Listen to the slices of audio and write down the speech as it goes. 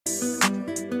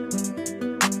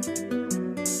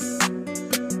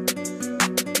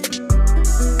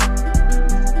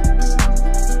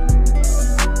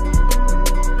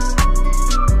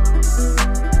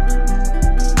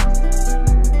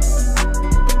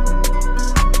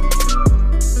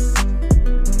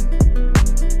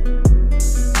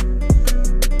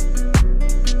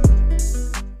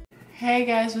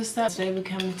what's up? Today we're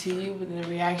coming to you with a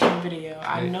reaction video.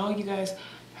 I know you guys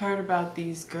heard about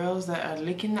these girls that are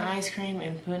licking the ice cream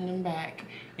and putting them back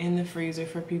in the freezer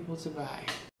for people to buy.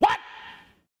 What?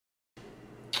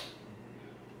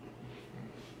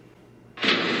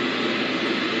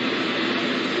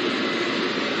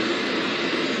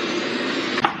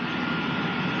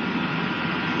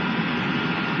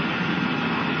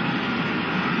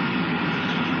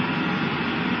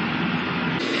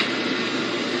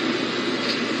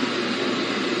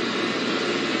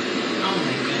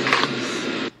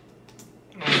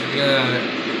 God.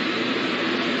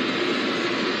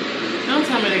 Don't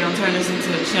tell me they're gonna turn this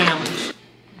into a challenge.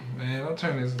 Man, don't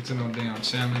turn this into no damn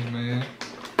challenge, man.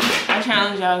 I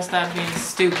challenge y'all to stop being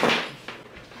stupid.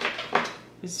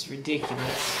 This is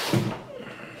ridiculous.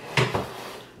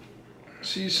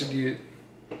 She should get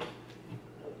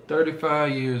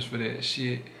 35 years for that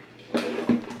shit.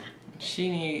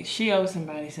 She owes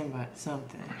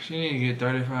something. She need to get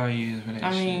 35 years for that shit.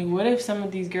 I mean, what if some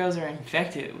of these girls are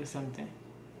infected with something?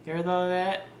 You ever thought of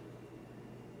that?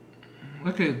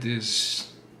 Look at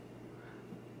this.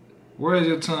 Where's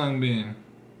your tongue been?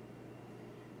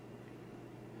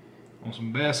 On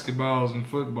some basketballs and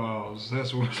footballs.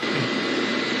 That's what you're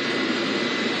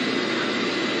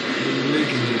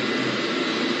licking it.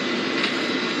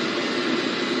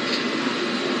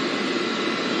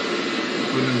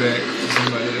 Putting it back for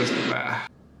somebody else to buy.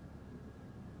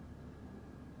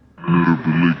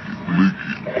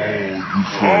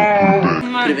 Oh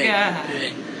my God.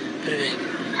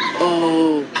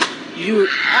 Oh, you're a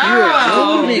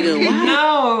whole nigga.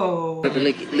 No. Look at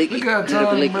her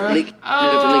tongue, bro.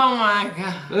 Oh my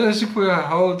God. Look, she put her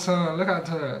whole tongue. Look how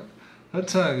her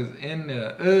tongue is in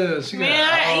there. She got Man,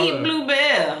 I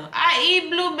eat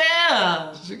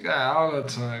Bluebell. She got all her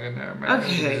tongue in there, man.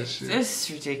 Okay, this is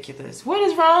ridiculous. What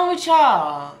is wrong with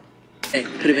y'all? Hey,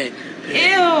 put it back.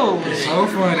 Ew. It's so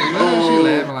funny. Look, she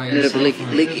laughing like it's so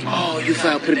funny. Oh, you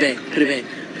foul. Put it back.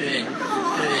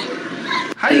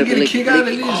 How you get a kick out of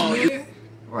this, man?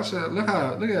 Watch her. Look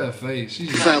at her face.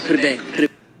 She's foul. Put it back.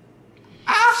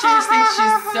 She just thinks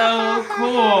she's so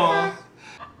cool.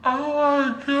 Oh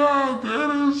my God,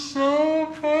 that is so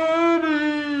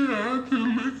funny. I can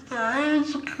lick the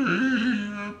ice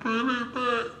cream and put it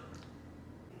back.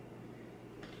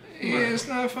 Yeah, it's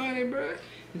not funny, bro.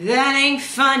 That ain't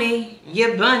funny,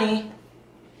 you bunny.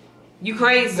 You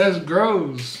crazy. That's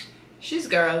gross. She's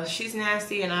girl. She's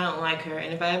nasty and I don't like her.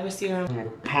 And if I ever see her, I'm gonna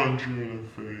punch you in the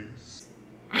face.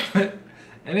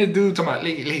 And this dude talking about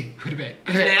lick it, put it back.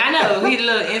 I know, he's a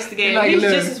little instigator. Like He's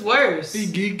just as worse. He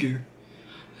geeking.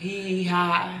 He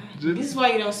high. This is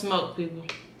why you don't smoke, people.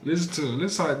 Listen to him.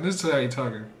 Listen to how he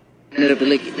talking.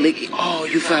 Lick it. Oh,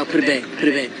 you foul. Put it back.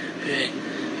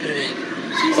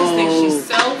 She just thinks she's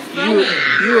so funny.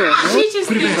 You're a hoe. She just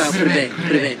thinks. Put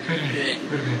it back.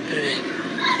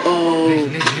 Oh,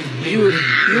 you're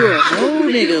a whole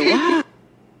nigga. Wow.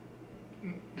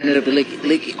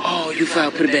 Lick it. Oh, you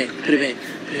foul. Put it back.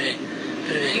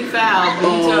 You foul, but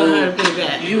you told her to put it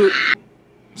back.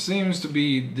 Seems to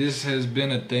be this has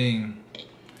been a thing.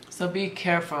 So be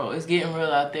careful. It's getting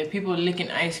real out there. People licking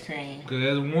ice cream. Cause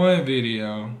there's one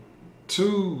video,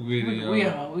 two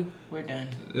videos. We're done.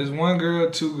 There's one girl,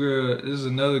 two girls. There's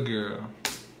another girl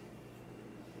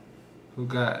who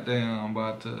got down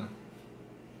about to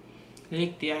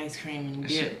lick the ice cream and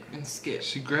dip and skip.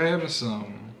 She grabbing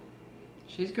something.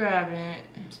 She's grabbing it.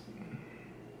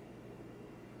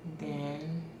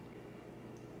 Then.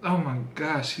 Oh my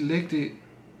God, she licked it.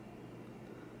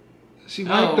 She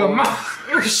wiped her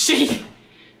mouth. She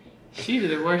did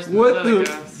the worst. What the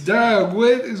dog?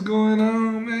 What is going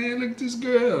on, man? Look at this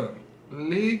girl.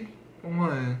 Lick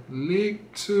one,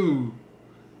 lick two.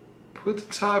 Put the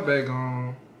top back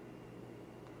on.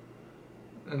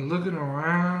 And looking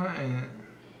around and.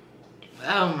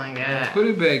 Oh my God. Put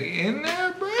it back in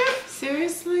there, bro.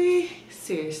 Seriously?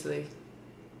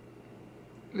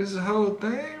 This is the whole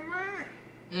thing,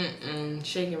 man.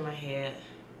 Shaking my head.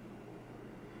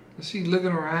 She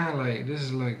looking around like this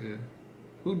is like a.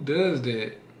 Who does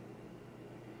that?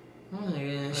 Oh my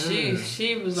goodness.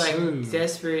 She was like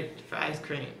desperate for ice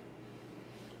cream.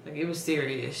 Like it was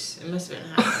serious. It must have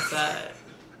been hot outside.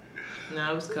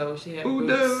 No, it was cold. She had Who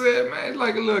boots. does that, man? It's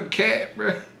like a little cat,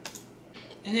 bro.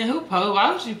 And then who posed?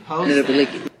 Why would you post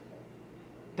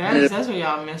that? That's where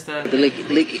y'all messed up. Lick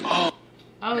it. Oh.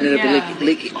 Oh yeah.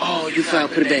 Lick it. Oh, you foul.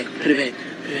 Put it back.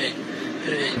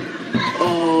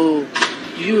 Oh,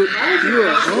 you're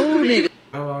a whole nigga.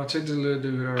 Oh, check this little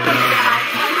dude out.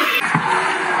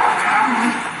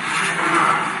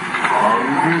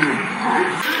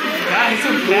 God, he's so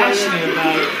passionate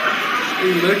about it.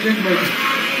 He's looking like.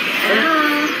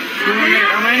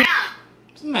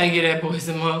 ain't get that boy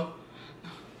some more.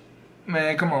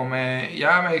 Man, come on, man.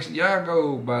 Y'all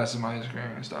go buy some ice cream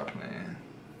and stop playing.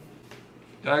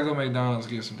 Y'all go McDonald's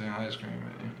get some damn ice cream,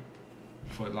 man.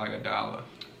 For like $1.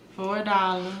 For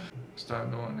 $1.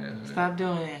 Stop doing that. Stop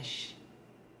doing that shit.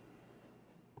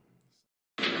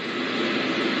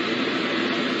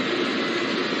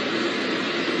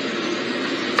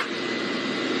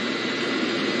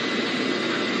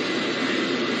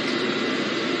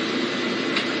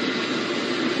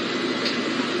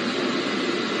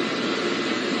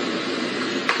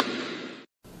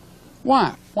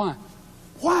 Why? Why?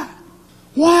 Why?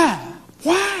 Why?